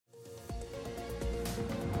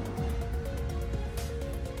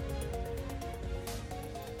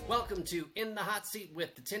Welcome to In the Hot Seat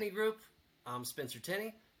with the Tenney Group. I'm Spencer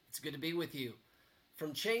Tenney. It's good to be with you.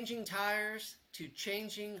 From changing tires to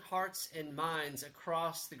changing hearts and minds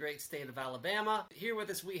across the great state of Alabama. Here with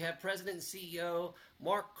us we have President and CEO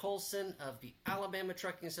Mark Colson of the Alabama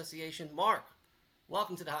Trucking Association. Mark,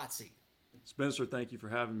 welcome to the Hot Seat. Spencer, thank you for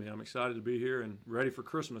having me. I'm excited to be here and ready for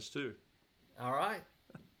Christmas too. All right.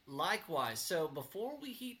 Likewise. So before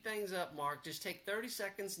we heat things up, Mark, just take 30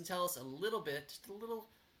 seconds and tell us a little bit, just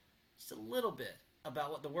a little bit about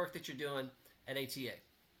what the work that you're doing at ATA.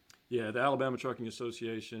 Yeah, the Alabama Trucking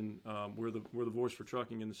Association, we're the voice for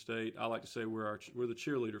trucking in the state. I like to say we're the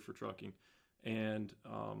cheerleader for trucking, and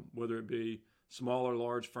whether it be small or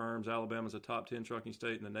large firms, Alabama's a top 10 trucking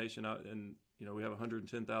state in the nation, and we have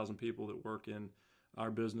 110,000 people that work in our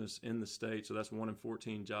business in the state, so that's 1 in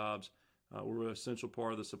 14 jobs. We're an essential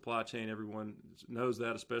part of the supply chain. Everyone knows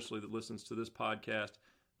that, especially that listens to this podcast.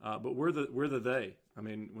 But we're the they. I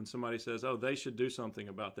mean, when somebody says, "Oh, they should do something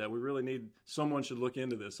about that," we really need someone should look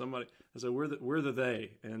into this. Somebody, so we're the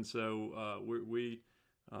they, and so we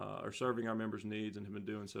are serving our members' needs and have been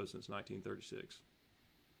doing so since 1936.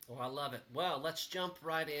 Oh, I love it. Well, let's jump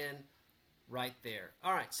right in, right there.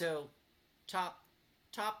 All right, so top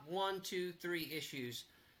 1, 2, 3 issues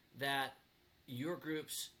that your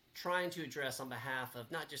group's trying to address on behalf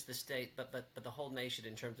of not just the state, but the whole nation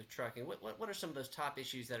in terms of trucking. What are some of those top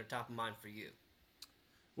issues that are top of mind for you?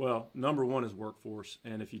 Well, number one is workforce,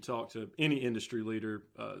 and if you talk to any industry leader,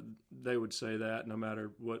 they would say that no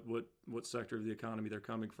matter what sector of the economy they're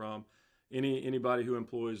coming from, anybody who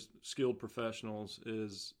employs skilled professionals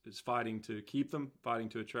is fighting to keep them, fighting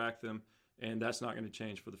to attract them, and that's not going to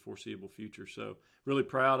change for the foreseeable future. So, really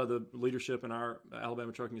proud of the leadership in our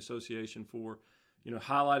Alabama Trucking Association for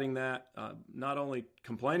highlighting that, not only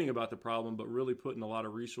complaining about the problem, but really putting a lot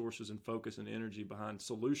of resources and focus and energy behind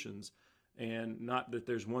solutions. And not that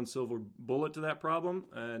there's one silver bullet to that problem,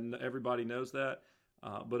 and everybody knows that.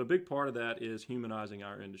 But a big part of that is humanizing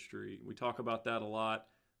our industry. We talk about that a lot.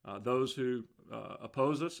 Those who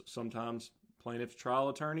oppose us, sometimes plaintiffs' trial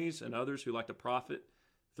attorneys and others who like to profit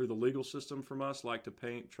through the legal system from us, like to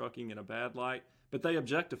paint trucking in a bad light. But they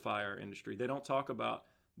objectify our industry. They don't talk about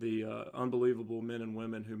the unbelievable men and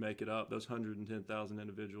women who make it up, those 110,000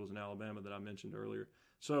 individuals in Alabama that I mentioned earlier.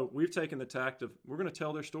 So we've taken the tact of, we're going to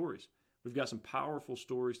tell their stories. We've got some powerful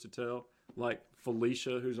stories to tell, like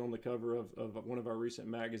Felicia, who's on the cover of one of our recent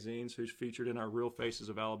magazines, who's featured in our Real Faces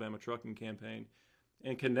of Alabama Trucking campaign,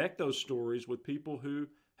 and connect those stories with people who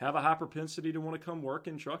have a high propensity to want to come work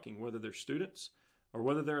in trucking, whether they're students or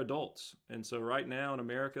whether they're adults. And so right now in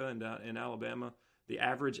America and in Alabama, the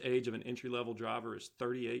average age of an entry-level driver is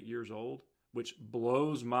 38 years old, which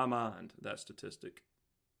blows my mind, that statistic.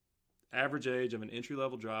 Average age of an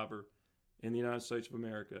entry-level driver in the United States of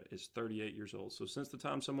America is 38 years old. So since the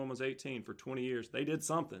time someone was 18, for 20 years, they did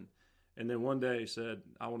something, and then one day said,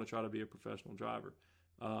 I want to try to be a professional driver.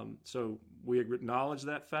 So we acknowledge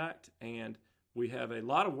that fact, and we have a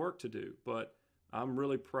lot of work to do, but I'm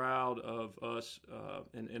really proud of us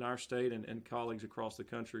in our state and colleagues across the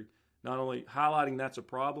country, not only highlighting that's a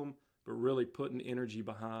problem, but really putting energy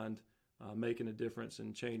behind making a difference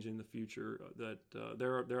and changing the future.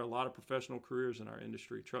 There are a lot of professional careers in our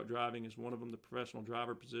industry. Truck driving is one of them, the professional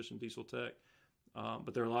driver position, diesel tech,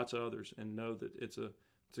 but there are lots of others, and know that it's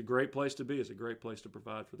a great place to be. It's a great place to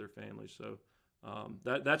provide for their families. So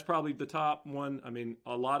that's probably the top one. I mean,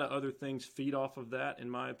 a lot of other things feed off of that, in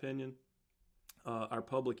my opinion. Our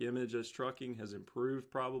public image as trucking has improved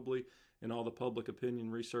probably in all the public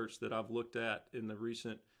opinion research that I've looked at in the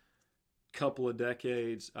recent couple of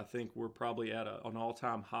decades. I think we're probably at an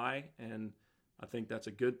all-time high, and I think that's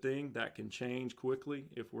a good thing. That can change quickly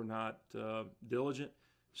if we're not diligent.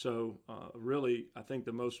 So really, I think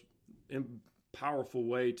the most powerful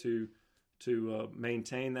way to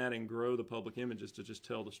maintain that and grow the public image is to just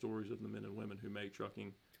tell the stories of the men and women who make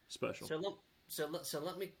trucking special. So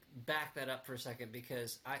let me back that up for a second,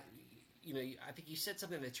 because I think you said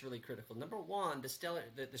something that's really critical. Number one,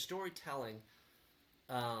 the storytelling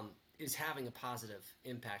is having a positive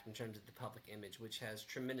impact in terms of the public image, which has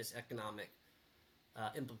tremendous economic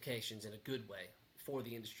implications in a good way for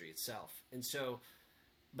the industry itself. And so,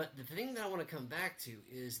 but the thing that I want to come back to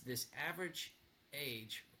is this average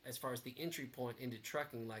age as far as the entry point into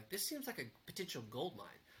trucking. Like, this seems like a potential gold mine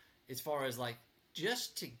as far as like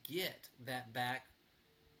just to get that back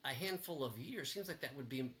a handful of years. Seems like that would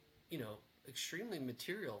be, extremely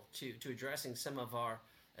material to addressing some of our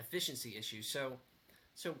efficiency issues. So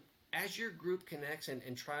as your group connects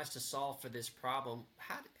and tries to solve for this problem,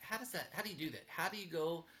 how do you do that? How do you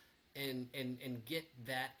go and get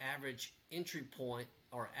that average entry point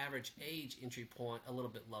or average age entry point a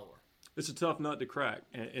little bit lower? It's a tough nut to crack,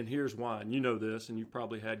 and here's why. And you know this, and you've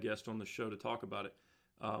probably had guests on the show to talk about it.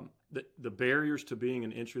 The barriers to being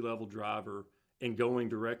an entry-level driver and going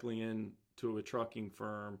directly into a trucking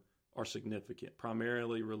firm are significant,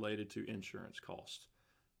 primarily related to insurance costs.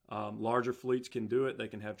 Larger fleets can do it. They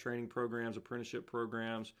can have training programs, apprenticeship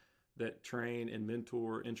programs that train and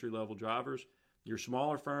mentor entry-level drivers. Your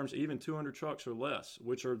smaller firms, even 200 trucks or less,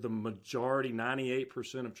 which are the majority,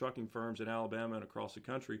 98% of trucking firms in Alabama and across the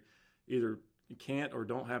country, either can't or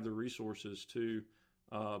don't have the resources to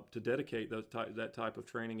dedicate that type of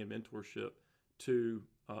training and mentorship to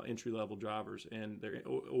entry-level drivers. And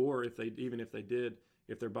or if they did,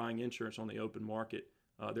 if they're buying insurance on the open market,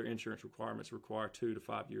 their insurance requirements require 2 to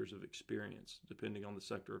 5 years of experience, depending on the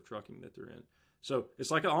sector of trucking that they're in. So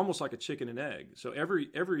it's almost like a chicken and egg. So every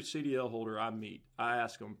CDL holder I meet, I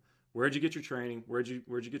ask them, where'd you get your training? Where'd you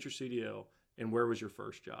get your CDL? And where was your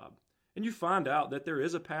first job? And you find out that there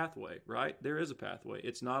is a pathway, right? There is a pathway.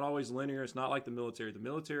 It's not always linear. It's not like the military. The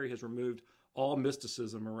military has removed all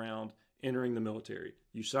mysticism around entering the military.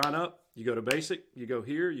 You sign up, you go to basic, you go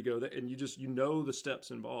here, you go there, and you know the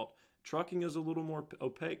steps involved. Trucking is a little more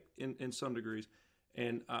opaque in some degrees.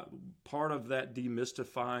 And part of that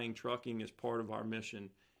demystifying trucking is part of our mission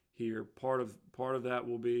here. Part of that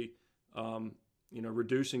will be,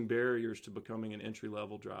 reducing barriers to becoming an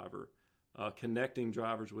entry-level driver, connecting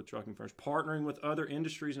drivers with trucking firms, partnering with other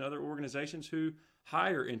industries and other organizations who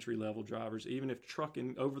hire entry-level drivers, even if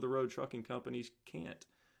over-the-road trucking companies can't.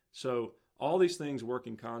 So all these things work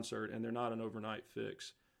in concert, and they're not an overnight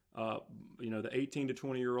fix. The 18 to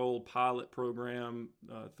 20-year-old pilot program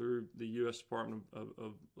through the U.S. Department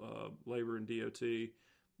of Labor and DOT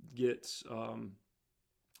gets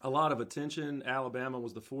a lot of attention. Alabama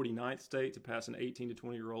was the 49th state to pass an 18 to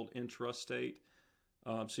 20-year-old intrastate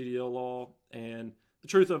CDL law. And the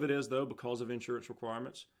truth of it is, though, because of insurance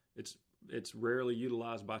requirements, it's rarely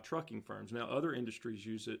utilized by trucking firms. Now, other industries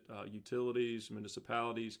use it, utilities,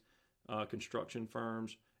 municipalities, construction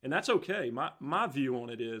firms. And that's okay. My view on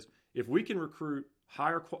it is, if we can recruit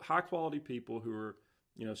high quality people who are,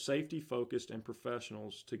 safety focused and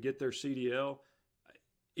professionals to get their CDL,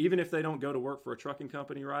 even if they don't go to work for a trucking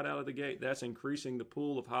company right out of the gate, that's increasing the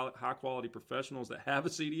pool of high quality professionals that have a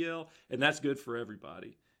CDL, and that's good for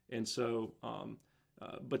everybody. And so,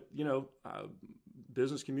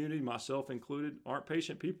 business community, myself included, aren't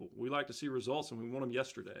patient people. We like to see results, and we want them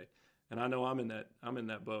yesterday. And I know I'm in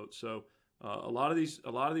that boat. So. A lot of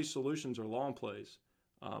these solutions are long plays,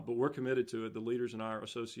 but we're committed to it. The leaders in our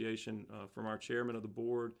association, from our chairman of the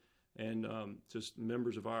board and just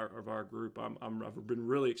members of our group, I've been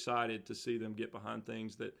really excited to see them get behind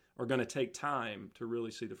things that are going to take time to really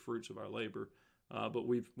see the fruits of our labor. But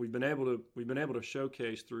we've been able to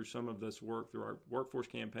showcase through some of this work through our workforce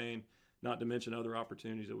campaign, not to mention other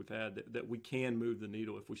opportunities that we've had, that we can move the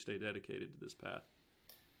needle if we stay dedicated to this path.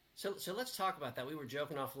 So let's talk about that. We were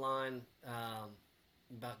joking offline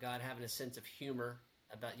about God having a sense of humor,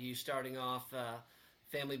 about you starting off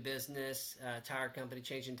family business, tire company,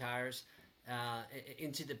 changing tires,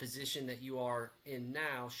 into the position that you are in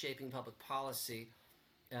now, shaping public policy,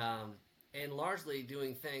 and largely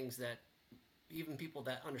doing things that even people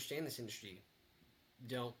that understand this industry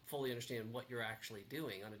don't fully understand what you're actually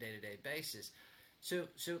doing on a day-to-day basis. So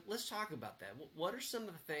let's talk about that. What are some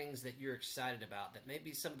of the things that you're excited about, that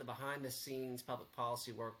maybe some of the behind-the-scenes public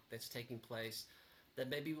policy work that's taking place that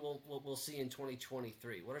maybe we'll see in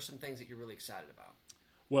 2023? What are some things that you're really excited about?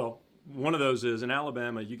 Well, one of those is, in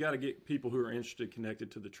Alabama, you got to get people who are interested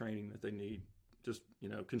connected to the training that they need. Just,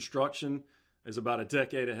 construction is about a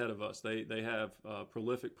decade ahead of us. They have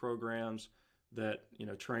prolific programs that,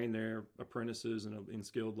 train their apprentices in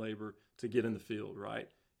skilled labor to get in the field, right?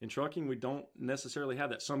 In trucking, we don't necessarily have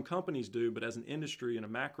that. Some companies do, but as an industry in a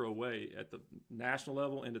macro way, at the national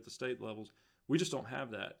level and at the state levels, we just don't have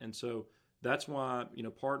that. And so that's why,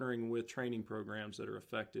 partnering with training programs that are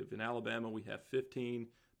effective. In Alabama, we have 15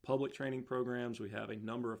 public training programs. We have a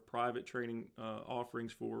number of private training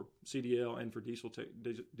offerings for CDL and for diesel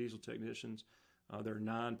technicians. There are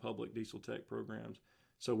 9 public diesel tech programs.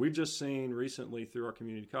 So we've just seen recently through our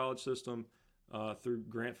community college system, through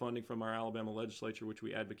grant funding from our Alabama legislature, which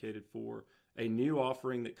we advocated for, a new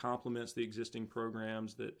offering that complements the existing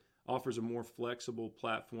programs, that offers a more flexible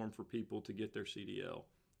platform for people to get their CDL.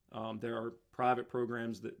 There are private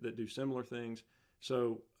programs that do similar things.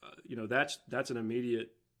 So, that's an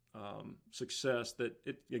immediate success that,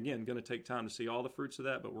 again, going to take time to see all the fruits of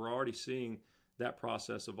that, but we're already seeing that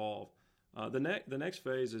process evolve. The next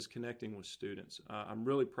phase is connecting with students. I'm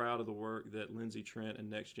really proud of the work that Lindsay Trent and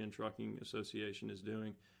Next Gen Trucking Association is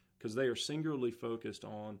doing, because they are singularly focused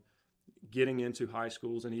on getting into high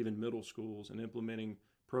schools and even middle schools and implementing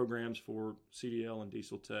programs for CDL and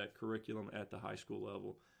diesel tech curriculum at the high school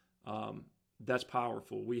level. That's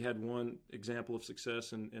powerful. We had one example of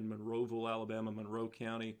success in Monroeville, Alabama, Monroe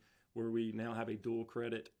County, where we now have a dual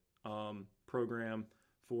credit program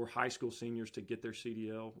for high school seniors to get their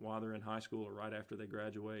CDL while they're in high school or right after they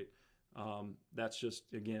graduate. That's just,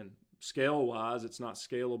 again, scale-wise, it's not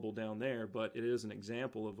scalable down there, but it is an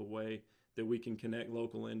example of a way that we can connect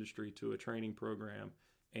local industry to a training program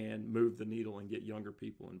and move the needle and get younger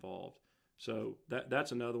people involved. So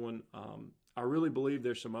that's another one. I really believe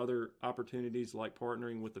there's some other opportunities, like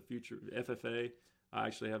partnering with the future FFA. I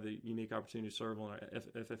actually have the unique opportunity to serve on our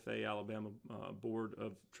FFA Alabama Board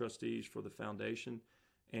of Trustees for the foundation.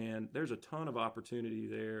 And there's a ton of opportunity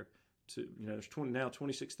there to, there's now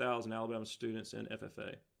 26,000 Alabama students in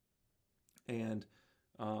FFA. And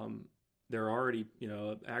there are already,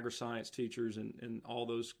 agri-science teachers in all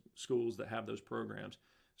those schools that have those programs.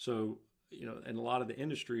 So, and a lot of the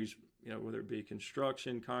industries, whether it be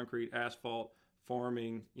construction, concrete, asphalt,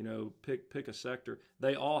 farming, pick a sector,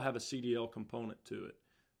 they all have a CDL component to it.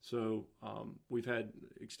 So we've had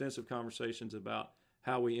extensive conversations about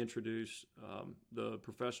how we introduce the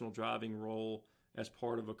professional driving role as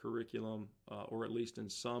part of a curriculum, or at least in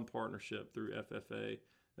some partnership through FFA.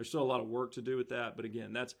 There's still a lot of work to do with that, but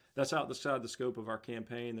again, that's outside the scope of our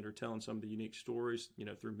campaign that are telling some of the unique stories,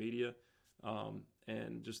 through media,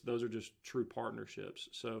 and just those are just true partnerships.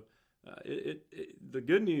 So the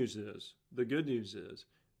good news is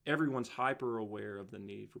everyone's hyper aware of the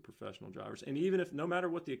need for professional drivers, and even if no matter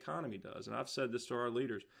what the economy does, and I've said this to our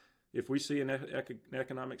leaders, if we see an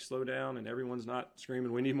economic slowdown and everyone's not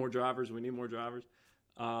screaming, we need more drivers,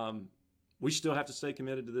 we still have to stay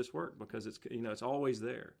committed to this work, because it's always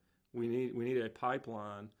there. We need a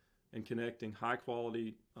pipeline in connecting high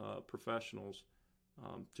quality professionals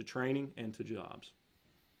to training and to jobs.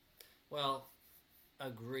 Well,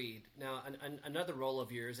 agreed. Now, another role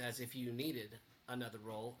of yours, as if you needed another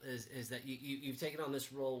role, is that you've taken on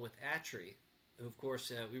this role with ATRI, who, of course,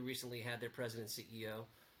 we recently had their president and CEO,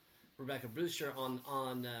 Rebecca Brewster,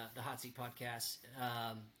 on the Hot Seat podcast.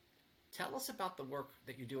 Tell us about the work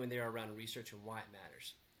that you're doing there around research and why it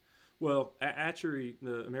matters. Well, ATRI,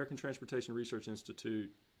 the American Transportation Research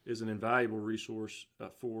Institute, is an invaluable resource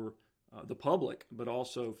for the public, but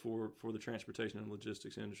also for the transportation and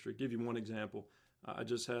logistics industry. Give you one example. I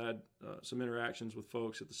just had some interactions with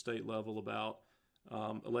folks at the state level about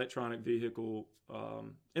electronic vehicle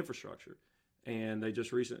infrastructure. And they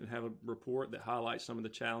just recently have a report that highlights some of the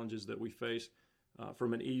challenges that we face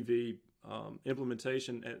from an EV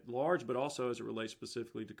implementation at large, but also as it relates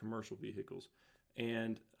specifically to commercial vehicles.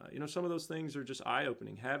 And, some of those things are just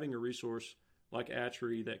eye-opening. Having a resource like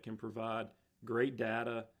ATRI that can provide great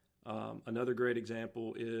data. Another great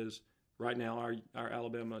example is right now our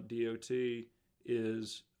Alabama DOT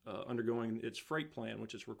is undergoing its freight plan,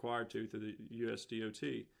 which is required to through the U.S. DOT.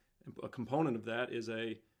 And a component of that is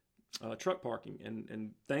a truck parking,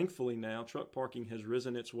 and thankfully now truck parking has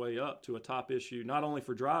risen its way up to a top issue, not only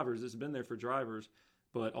for drivers, it's been there for drivers,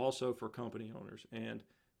 but also for company owners. And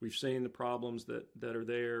we've seen the problems that are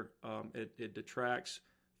there. It detracts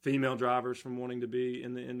female drivers from wanting to be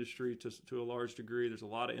in the industry to a large degree. There's a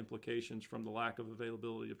lot of implications from the lack of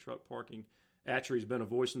availability of truck parking. ATRI's been a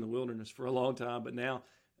voice in the wilderness for a long time, but now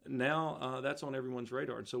that's on everyone's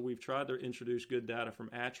radar. And so we've tried to introduce good data from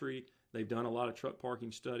ATRI. They've done a lot of truck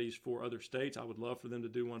parking studies for other states. I would love for them to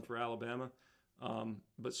do one for Alabama.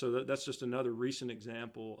 But so that's just another recent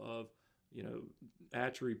example of,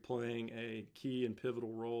 ATRI playing a key and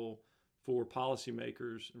pivotal role for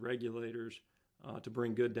policymakers, regulators, to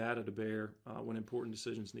bring good data to bear when important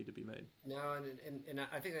decisions need to be made. No, and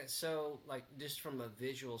I think that's so, like, just from a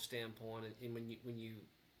visual standpoint, and when you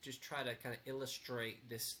just try to kind of illustrate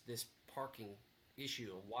this parking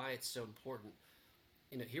issue and why it's so important.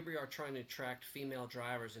 Here we are trying to attract female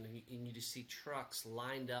drivers, and you just see trucks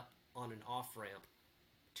lined up on an off-ramp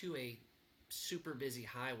to a super busy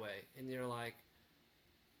highway, and they're like,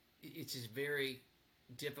 it's just very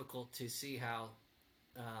difficult to see how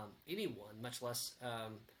anyone, much less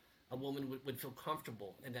a woman, would feel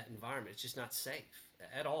comfortable in that environment. It's just not safe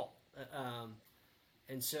at all.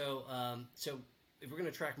 And so if we're going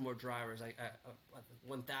to attract more drivers, I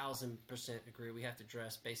 1,000% agree. We have to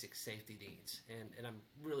address basic safety needs, and I'm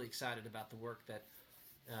really excited about the work that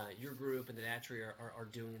your group and that ATRI are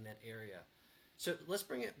doing in that area. So let's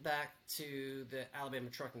bring it back to the Alabama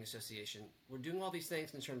Trucking Association. We're doing all these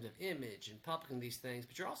things in terms of image and publishing these things,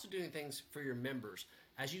 but you're also doing things for your members.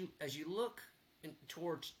 As you look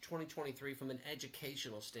towards 2023 from an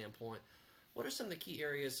educational standpoint, what are some of the key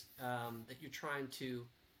areas that you're trying to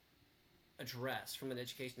address from an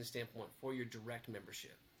education standpoint for your direct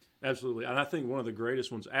membership? Absolutely. And I think one of the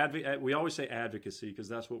greatest ones, we always say advocacy because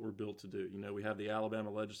that's what we're built to do. You know, we have the Alabama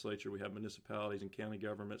legislature, we have municipalities and county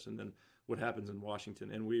governments, and then what happens in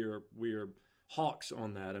Washington. And we are hawks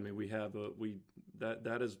on that. I mean,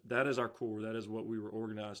 that is our core. That is what we were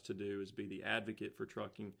organized to do, is be the advocate for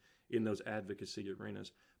trucking in those advocacy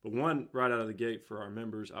arenas. But one right out of the gate for our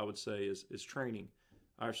members, I would say, is training.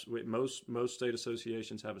 Most state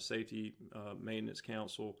associations have a safety maintenance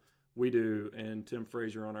council. We do, and Tim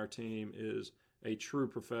Frazier on our team is a true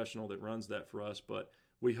professional that runs that for us. But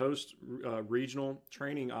we host regional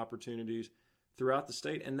training opportunities throughout the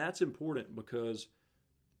state, and that's important because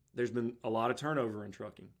there's been a lot of turnover in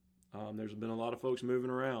trucking. There's been a lot of folks moving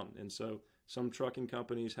around, and so some trucking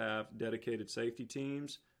companies have dedicated safety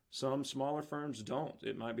teams. Some smaller firms don't.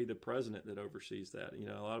 It might be the president that oversees that. You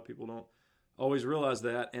know, a lot of people don't always realize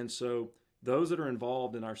that, and so those that are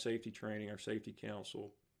involved in our safety training, our safety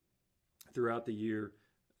council, throughout the year,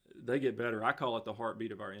 they get better. I call it the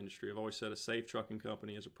heartbeat of our industry. I've always said a safe trucking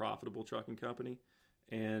company is a profitable trucking company.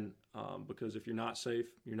 And because if you're not safe,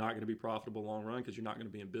 you're not going to be profitable long run because you're not going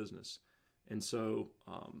to be in business. And so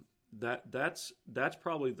that's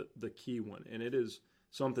probably the key one. And it is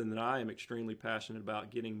something that I am extremely passionate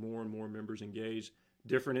about, getting more and more members engaged,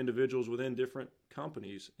 different individuals within different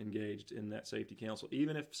companies engaged in that safety council,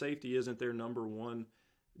 even if safety isn't their number one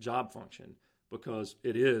job function. Because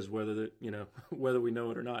it is, whether we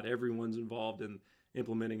know it or not, everyone's involved in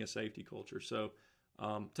implementing a safety culture. So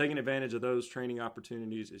taking advantage of those training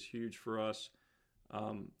opportunities is huge for us.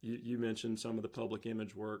 You mentioned some of the public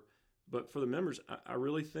image work, but for the members, I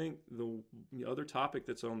really think the other topic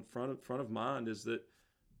that's on front of mind is that,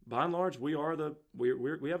 by and large, we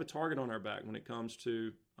have a target on our back when it comes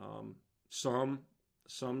to some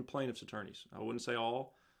plaintiffs' attorneys. I wouldn't say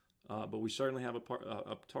all. But we certainly have a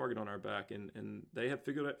target on our back, and they have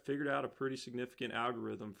figured out a pretty significant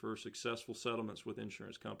algorithm for successful settlements with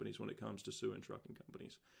insurance companies when it comes to suing trucking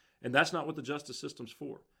companies. And that's not what the justice system's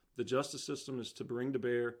for. The justice system is to bring to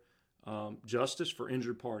bear justice for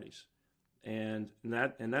injured parties, and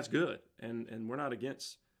that's good. And we're not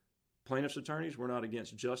against plaintiffs' attorneys. We're not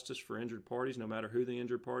against justice for injured parties, no matter who the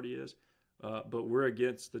injured party is. But we're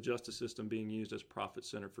against the justice system being used as profit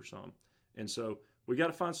center for some. And so we got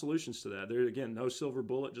to find solutions to that. There, again, no silver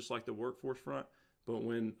bullet, just like the workforce front. But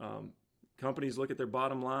when companies look at their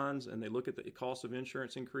bottom lines and they look at the cost of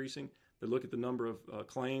insurance increasing, they look at the number of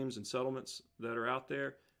claims and settlements that are out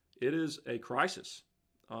there, it is a crisis.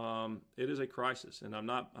 It is a crisis, and I'm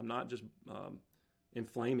not just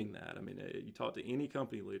inflaming that. I mean, you talk to any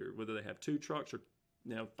company leader, whether they have 2 trucks or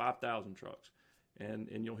 5,000 trucks, and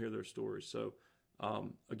you'll hear their stories. So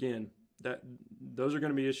again, those are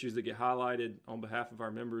going to be issues that get highlighted on behalf of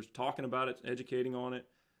our members. Talking about it, educating on it,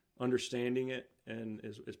 understanding it, and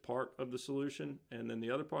is part of the solution. And then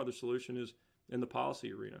the other part of the solution is in the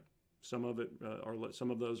policy arena. Some of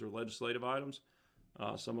those are legislative items.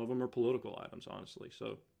 Some of them are political items, honestly.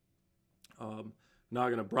 So, not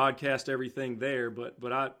going to broadcast everything there, but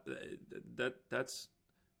that's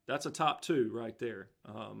a top 2 right there.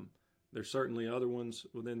 There's certainly other ones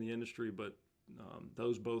within the industry, but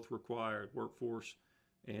those both require workforce,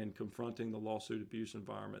 and confronting the lawsuit abuse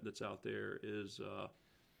environment that's out there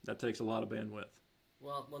that takes a lot of bandwidth.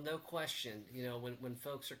 Well, no question. When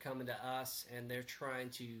folks are coming to us and they're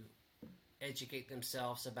trying to educate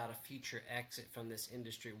themselves about a future exit from this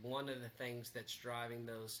industry, one of the things that's driving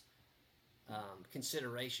those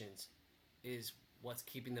considerations is what's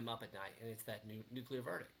keeping them up at night, and it's that nuclear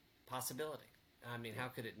verdict possibility. I mean, how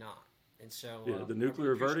could it not? And so, the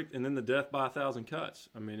nuclear verdict, and then the death by 1,000 cuts.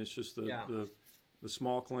 I mean, it's just the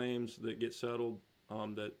small claims that get settled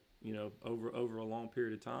that over a long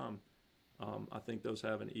period of time. I think those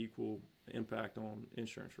have an equal impact on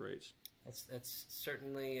insurance rates. That's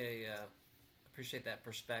certainly appreciate that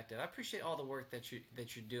perspective. I appreciate all the work that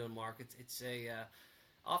you're doing, Mark. It's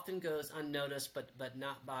often goes unnoticed, but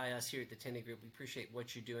not by us here at the Tenney Group. We appreciate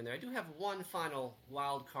what you're doing there. I do have one final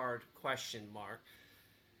wild card question, Mark.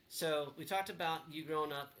 So we talked about you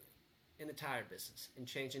growing up in the tire business and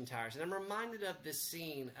changing tires. And I'm reminded of this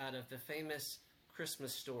scene out of the famous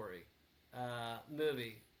Christmas Story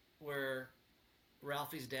movie where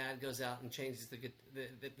Ralphie's dad goes out and changes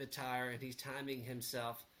the tire, and he's timing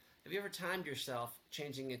himself. Have you ever timed yourself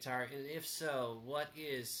changing a tire? And if so, what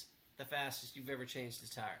is the fastest you've ever changed a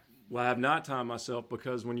tire? Well, I have not timed myself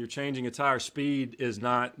because when you're changing a tire, speed is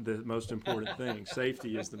not the most important thing.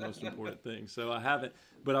 Safety is the most important thing. So I haven't.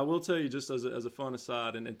 But I will tell you, just as a fun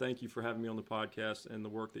aside, and thank you for having me on the podcast and the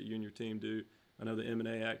work that you and your team do. I know the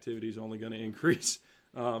M&A activity is only going to increase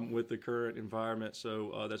with the current environment.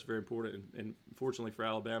 So that's very important. And fortunately for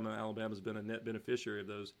Alabama, Alabama's been a net beneficiary of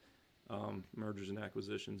those mergers and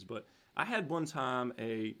acquisitions. But I had one time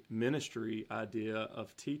a ministry idea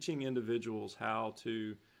of teaching individuals how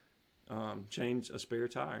to change a spare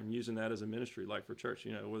tire and using that as a ministry, like for church,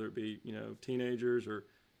 whether it be, teenagers or,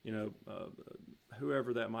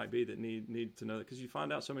 whoever that might be that need to know that. Because you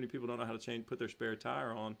find out so many people don't know how to put their spare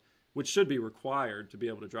tire on, which should be required to be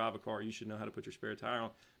able to drive a car. You should know how to put your spare tire on.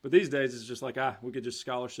 But these days it's just like, we could just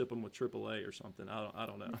scholarship them with AAA or something. I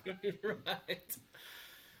don't know. Right.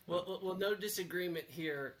 Well, no disagreement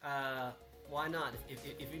here. Why not?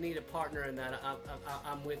 If you need a partner in that,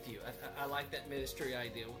 I'm with you. I like that ministry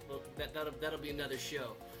idea. Well, that'll be another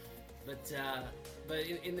show. But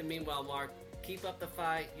in the meanwhile, Mark, keep up the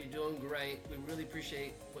fight. You're doing great. We really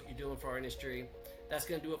appreciate what you're doing for our industry. That's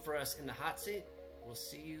going to do it for us in the hot seat. We'll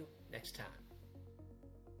see you next time.